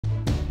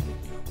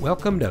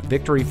Welcome to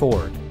Victory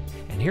Ford,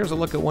 and here's a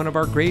look at one of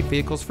our great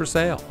vehicles for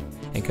sale,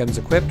 and comes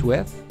equipped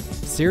with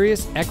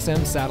Sirius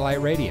XM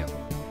satellite radio,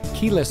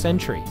 keyless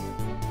entry,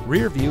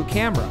 rear view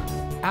camera,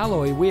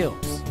 alloy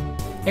wheels,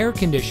 air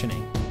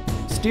conditioning,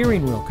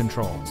 steering wheel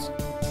controls,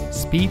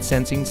 speed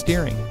sensing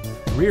steering,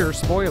 rear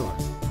spoiler,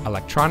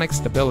 electronic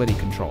stability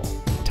control,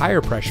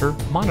 tire pressure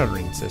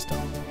monitoring system,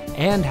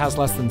 and has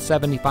less than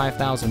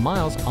 75,000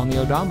 miles on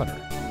the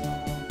odometer.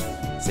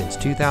 Since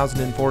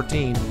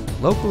 2014,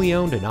 locally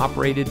owned and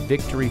operated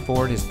Victory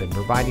Ford has been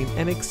providing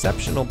an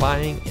exceptional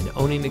buying and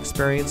owning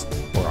experience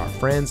for our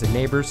friends and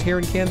neighbors here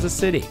in Kansas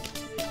City.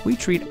 We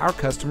treat our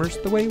customers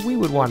the way we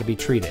would want to be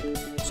treated,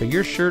 so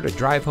you're sure to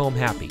drive home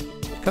happy.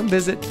 Come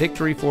visit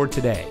Victory Ford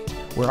today,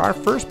 where our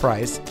first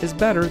price is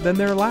better than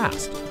their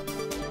last.